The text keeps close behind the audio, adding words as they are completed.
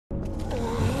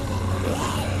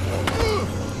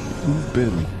You've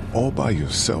been all by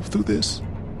yourself through this?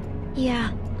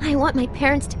 Yeah, I want my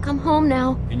parents to come home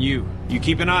now. And you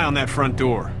keep an eye on that front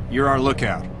door. You're our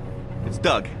lookout. It's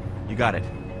Doug. You got it.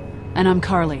 And I'm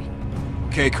Carly.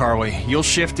 Okay, Carly, you'll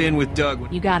shift in with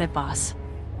Doug. You got it, boss.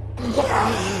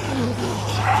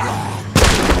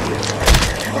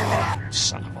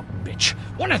 Son of a bitch.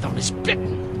 One of them is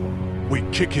bitten. We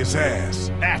kick his ass.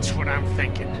 That's what I'm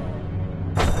thinking.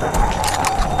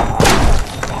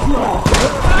 Oh,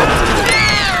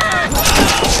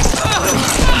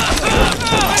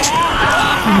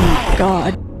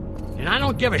 God. And I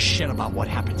don't give a shit about what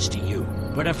happens to you.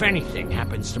 But if anything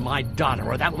happens to my daughter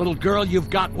or that little girl you've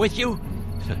got with you,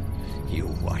 you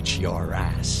watch your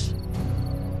ass.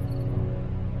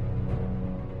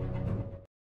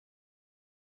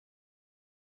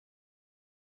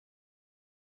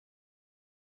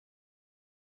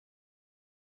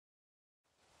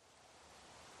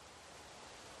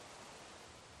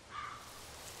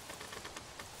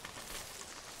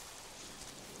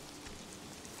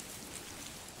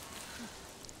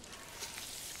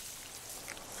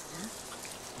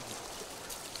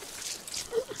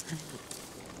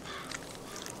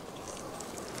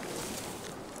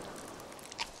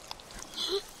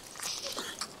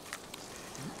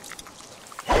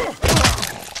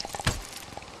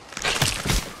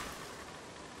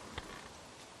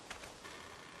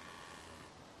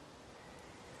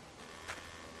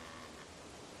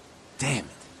 Damn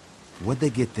it. What'd they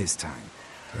get this time?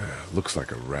 Looks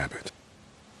like a rabbit.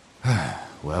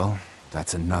 Well,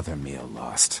 that's another meal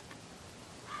lost.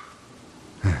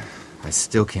 I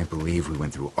still can't believe we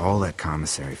went through all that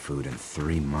commissary food in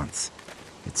 3 months.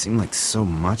 It seemed like so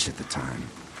much at the time.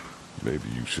 Maybe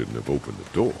you shouldn't have opened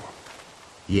the door.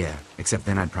 Yeah, except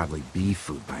then I'd probably be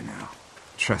food by now.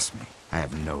 Trust me, I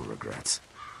have no regrets.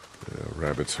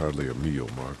 Rabbit's hardly a meal,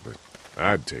 Mark, but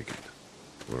I'd take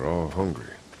it. We're all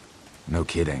hungry. No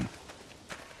kidding.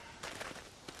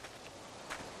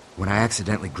 When I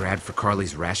accidentally grabbed for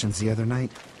Carly's rations the other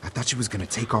night, I thought she was gonna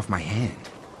take off my hand.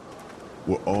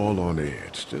 We're all on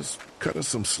edge. Just cut us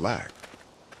some slack.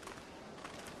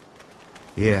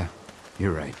 Yeah,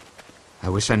 you're right. I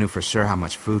wish I knew for sure how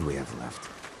much food we have left.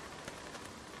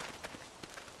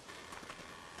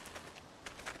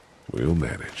 We'll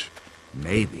manage.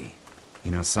 Maybe. You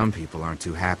know, some people aren't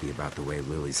too happy about the way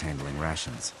Lily's handling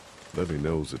rations. Levy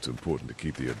knows it's important to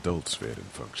keep the adults fed and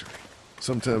functioning.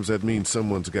 Sometimes that means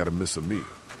someone's gotta miss a meal.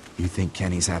 You think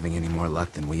Kenny's having any more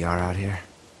luck than we are out here?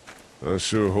 I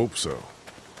sure hope so.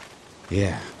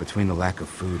 Yeah, between the lack of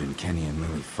food and Kenny and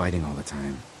Lily fighting all the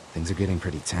time, things are getting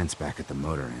pretty tense back at the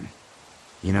motor inn.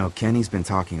 You know, Kenny's been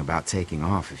talking about taking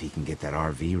off if he can get that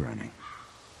RV running.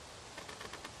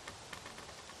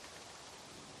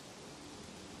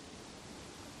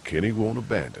 Kenny won't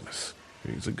abandon us.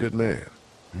 He's a good man.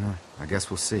 I guess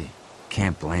we'll see.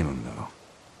 Can't blame him, though.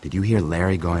 Did you hear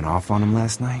Larry going off on him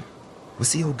last night?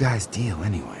 What's the old guy's deal,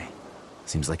 anyway?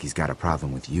 Seems like he's got a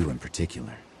problem with you in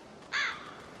particular.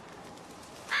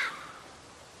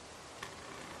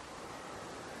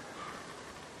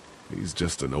 He's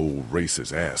just an old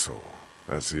racist asshole.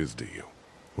 That's his deal.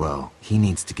 Well, he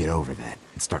needs to get over that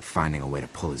and start finding a way to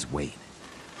pull his weight.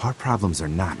 Heart problems or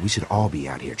not, we should all be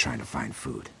out here trying to find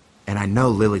food. And I know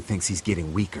Lily thinks he's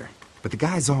getting weaker, but the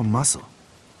guy's all muscle.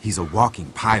 He's a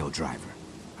walking pile driver.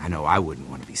 I know I wouldn't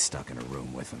want to be stuck in a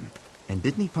room with him. And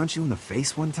didn't he punch you in the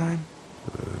face one time?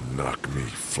 Knock me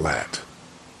flat.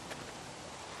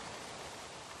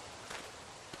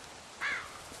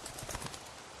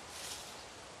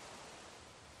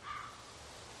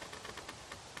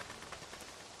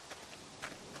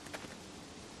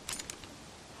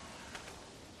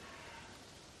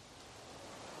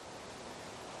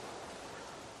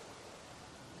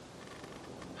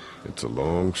 It's a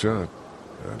long shot.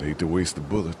 I'd hate to waste the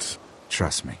bullets.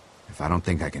 Trust me, if I don't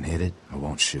think I can hit it, I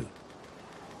won't shoot.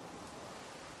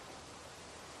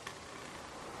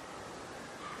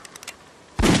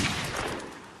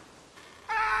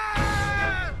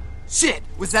 Shit!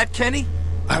 Was that Kenny?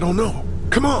 I don't know.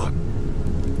 Come on!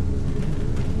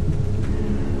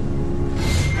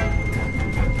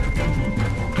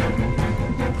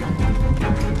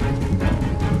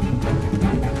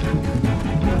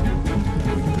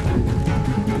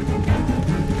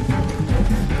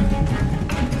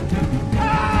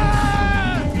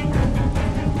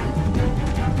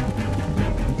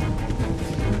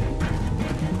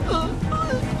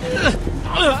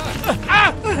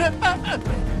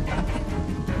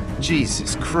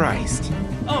 Jesus Christ.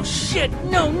 Oh shit!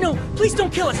 No, no! Please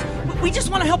don't kill us! We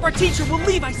just want to help our teacher. We'll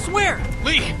leave, I swear!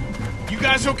 Lee, you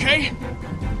guys okay?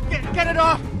 Get it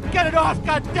off! Get it off!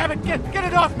 God damn it! Get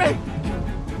it off me!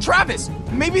 Travis,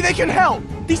 maybe they can help.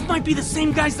 These might be the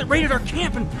same guys that raided our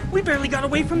camp, and we barely got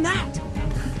away from that.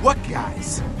 What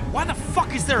guys? Why the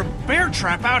fuck is there a bear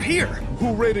trap out here?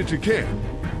 Who raided your camp?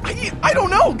 I don't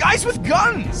know, guys with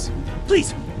guns.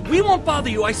 Please, we won't bother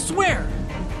you, I swear.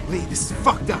 Lee, this is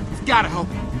fucked up. You've gotta help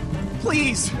him.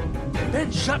 Please,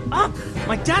 Ben, shut up.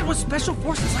 My dad was Special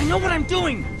Forces. I know what I'm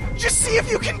doing. just see if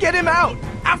you can get him out.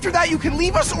 After that, you can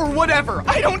leave us or whatever.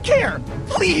 I don't care.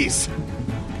 Please.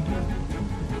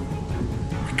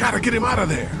 We gotta get him out of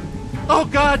there. Oh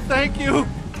God, thank you.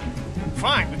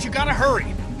 Fine, but you gotta hurry.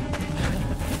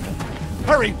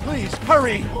 Hurry, please,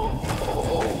 hurry.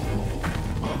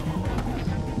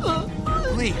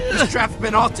 Lee, this trap's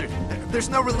been altered. There's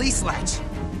no release latch.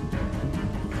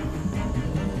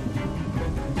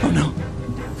 Oh no.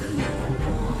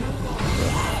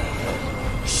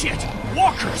 Shit,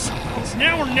 walkers. It's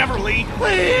now or never, Lee.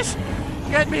 Please,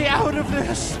 get me out of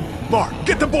this. Mark,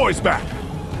 get the boys back.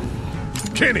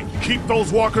 Kenny, keep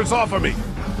those walkers off of me.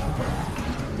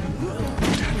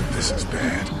 Damn it, this is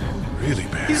bad. Really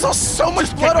bad. He's lost so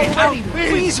much blood already.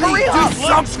 Please hurry up.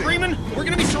 Blood screaming. We're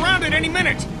gonna be surrounded any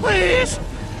minute. Please,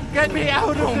 get me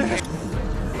out of this.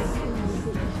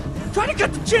 Try to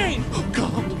cut the chain. Oh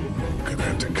God. Gonna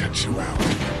have to cut you out.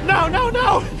 No, no,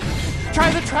 no! Try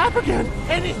the trap again!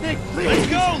 Anything, please! Let's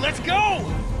go, let's go!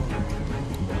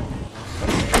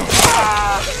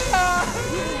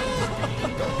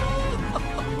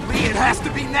 Lee, it has to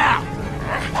be now!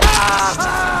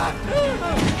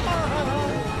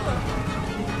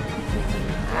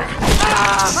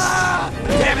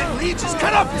 Damn it, Lee, just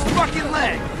cut off his fucking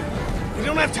leg! We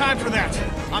don't have time for that.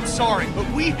 I'm sorry, but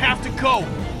we have to go.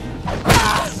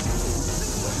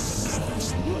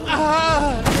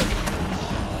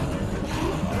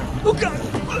 Oh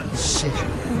God. Shit.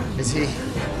 Is he?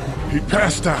 He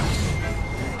passed out.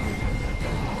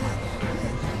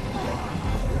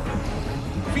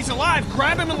 If he's alive,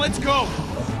 grab him and let's go.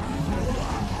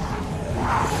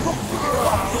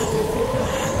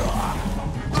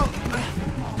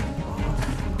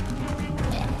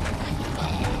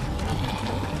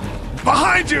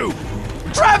 Behind you!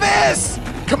 Travis!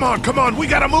 Come on, we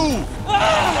gotta move!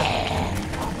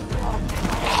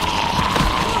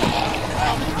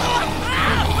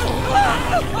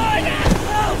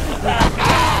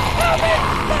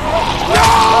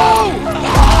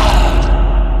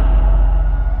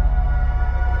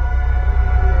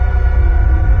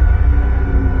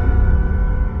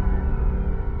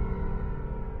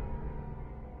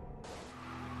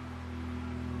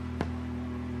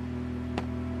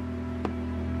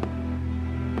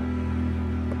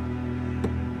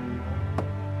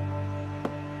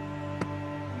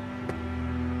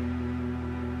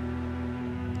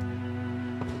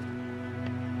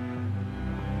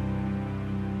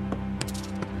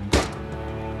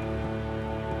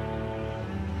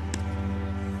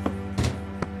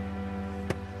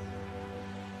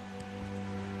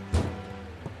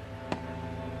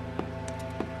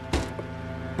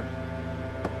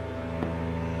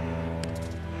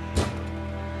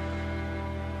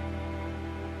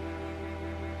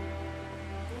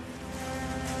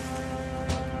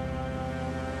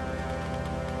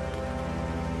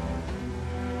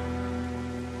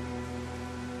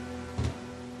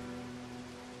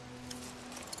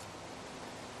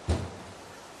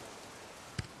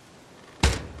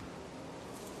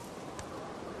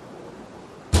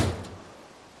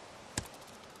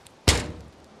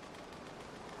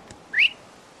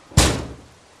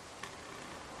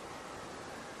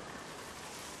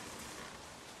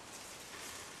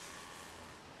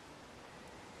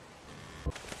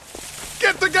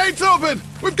 Get the gates open!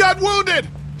 We've got wounded!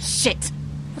 Shit!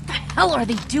 What the hell are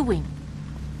they doing?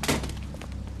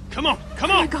 Come on,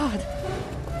 come Oh my on! God.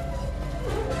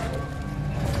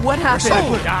 What happened?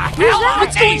 Who's that?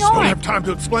 What's going Don't on? have time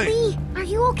to explain. Lee, are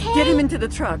you okay? Get him into the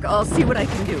truck. I'll see what I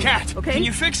can do. Cat, okay? can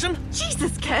you fix him?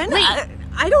 Jesus, Ken. Lee.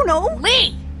 I don't know.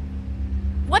 Lee!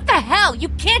 What the hell? You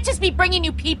can't just be bringing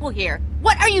new people here.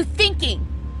 What are you thinking?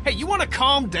 Hey, you wanna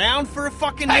calm down for a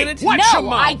fucking Hey, minute? what? Watch your No,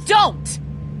 mouth. I don't!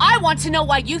 I want to know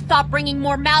why you thought bringing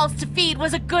more mouths to feed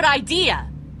was a good idea.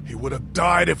 He would have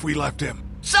died if we left him.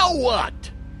 So what?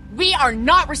 We are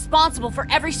not responsible for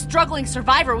every struggling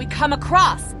survivor we come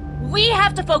across. We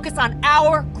have to focus on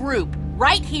our group,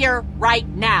 right here, right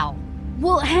now.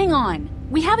 Well, hang on.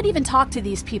 We haven't even talked to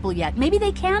these people yet. Maybe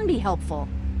they can be helpful.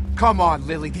 Come on,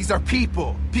 Lily, these are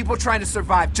people. People trying to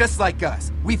survive just like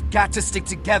us. We've got to stick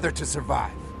together to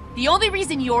survive. The only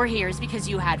reason you're here is because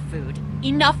you had food.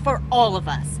 Enough for all of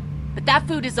us. But that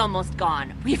food is almost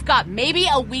gone. We've got maybe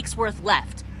a week's worth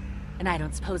left. And I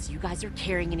don't suppose you guys are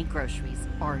carrying any groceries,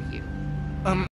 are you?